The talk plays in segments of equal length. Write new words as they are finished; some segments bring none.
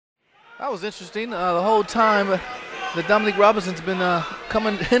That was interesting. The whole time that Dominique Robinson's been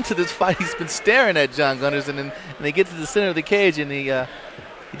coming into this fight, he's been staring at John Gunderson, and they get to the center of the cage, and he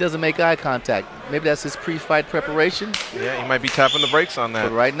doesn't make eye contact. Maybe that's his pre-fight preparation. Yeah, he might be tapping the brakes on that.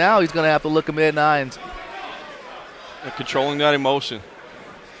 But right now, he's going to have to look him in the eye and controlling that emotion.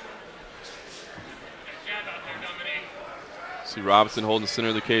 See Robinson holding the center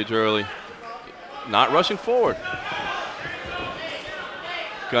of the cage early. Not rushing forward.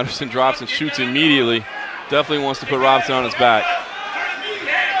 Gunderson drops and shoots immediately. Definitely wants to put Robinson on his back.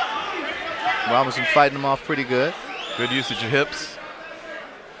 Robinson fighting him off pretty good. Good usage of hips.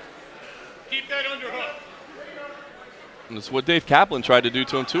 Keep that underhook. And that's what Dave Kaplan tried to do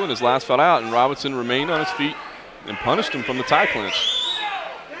to him too in his last fight out, and Robinson remained on his feet and punished him from the tie clinch.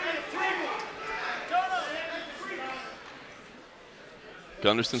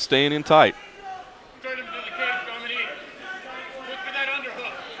 Gunderson staying in tight. Turn him to the cage, Dominique. Look for that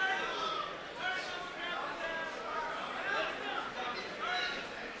underhook.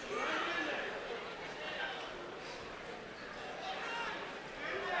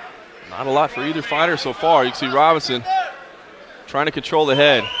 Not a lot for either fighter so far. You can see Robinson trying to control the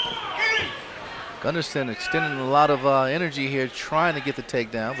head. Gunderson extending a lot of energy here, trying to get the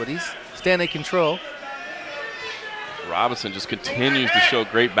takedown, but he's staying in control. Robinson just continues to show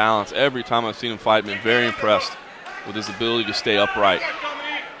great balance. Every time I've seen him fight, I've been very impressed with his ability to stay upright.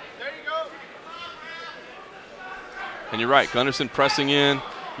 And you're right, Gunderson pressing in,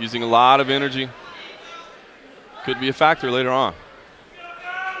 using a lot of energy. Could be a factor later on.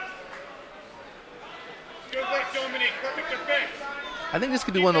 I think this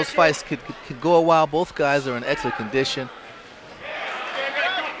could be one of those fights could go a while. Both guys are in excellent condition.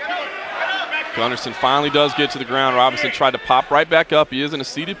 Gunderson finally does get to the ground. Robinson tried to pop right back up. He is in a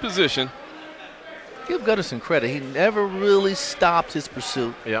seated position. Give Gunderson credit. He never really stopped his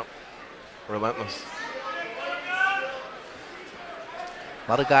pursuit. Yep. Relentless. A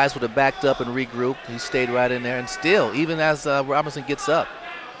lot of guys would have backed up and regrouped. He stayed right in there. And still, even as Robinson gets up,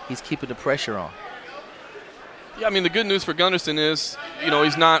 he's keeping the pressure on. Yeah, I mean, the good news for Gunderson is,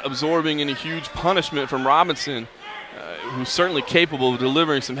 he's not absorbing any huge punishment from Robinson, who's certainly capable of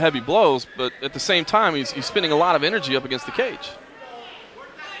delivering some heavy blows, but at the same time, he's spending a lot of energy up against the cage.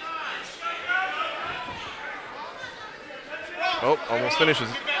 Oh, almost finishes.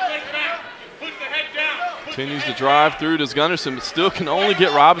 Continues to drive through, does Gunderson, but still can only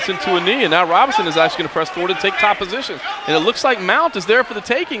get Robinson to a knee, and now Robinson is actually going to press forward and take top position. And it looks like Mount is there for the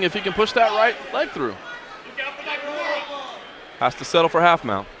taking if he can push that right leg through. Has to settle for half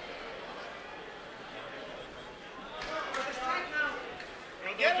mount.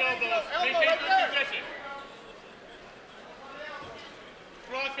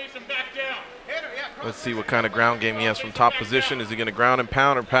 Let's see what kind of ground game he has from top position. Is he going to ground and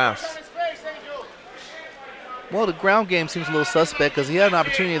pound or pass? Well, the ground game seems a little suspect because he had an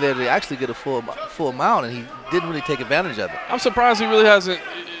opportunity there to actually get a full mount, and he didn't really take advantage of it. I'm surprised he really hasn't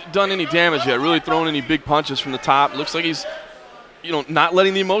done any damage yet, really thrown any big punches from the top. Looks like he's not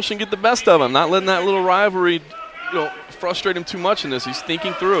letting the emotion get the best of him, not letting that little rivalry, frustrate him too much in this. He's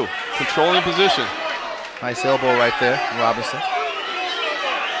thinking through, controlling position. Nice elbow right there from Robinson.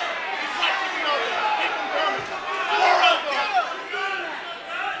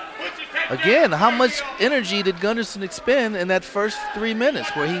 Again, how much energy did Gunderson expend in that first 3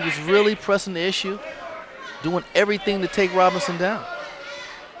 minutes where he was really pressing the issue, doing everything to take Robinson down?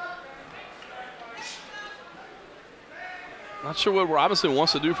 Not sure what Robinson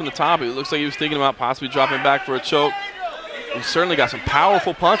wants to do from the top. It looks like he was thinking about possibly dropping back for a choke. He's certainly got some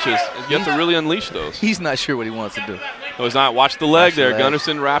powerful punches, and you have to really unleash those. He's not sure what he wants to do. No, he's not. Watch the leg there. Leg.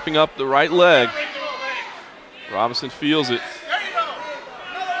 Gunderson wrapping up the right leg. Robinson feels it.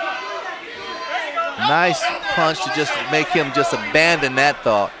 Nice punch to just make him just abandon that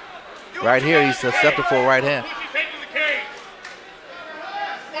thought. Right here, he's susceptible for a right hand.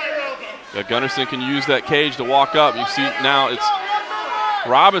 Yeah, Gunderson can use that cage to walk up. You see now it's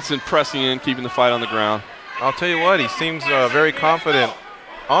Robinson pressing in, keeping the fight on the ground. I'll tell you what, he seems very confident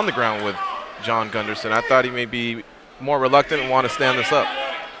on the ground with John Gunderson. I thought he may be more reluctant and want to stand this up.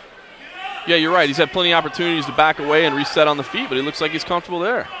 Yeah, you're right. He's had plenty of opportunities to back away and reset on the feet, but it looks like he's comfortable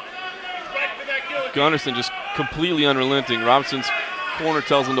there. Gunderson just completely unrelenting. Robinson's corner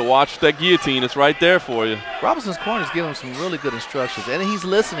tells him to watch that guillotine. It's right there for you. Robinson's corner is giving him some really good instructions, and he's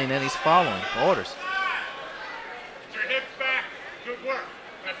listening and he's following orders. Your hips back. Good work.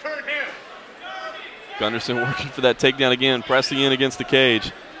 Now turn him. Gunderson working for that takedown again, pressing in against the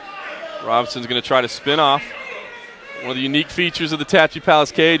cage. Robinson's going to try to spin off. One of the unique features of the Tattoo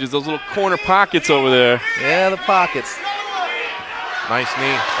Palace cage is those little corner pockets over there. Yeah, the pockets. Nice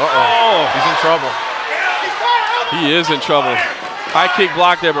knee. Uh-oh. He's in trouble. He is in trouble. High kick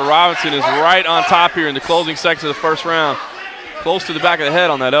block there, but Robinson is right on top here in the closing section of the first round. Close to the back of the head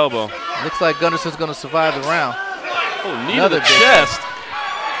on that elbow. Looks like Gunderson's going to survive the round. Oh, knee to the chest.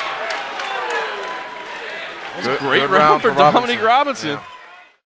 That was a great round for Dominique Robinson. Yeah.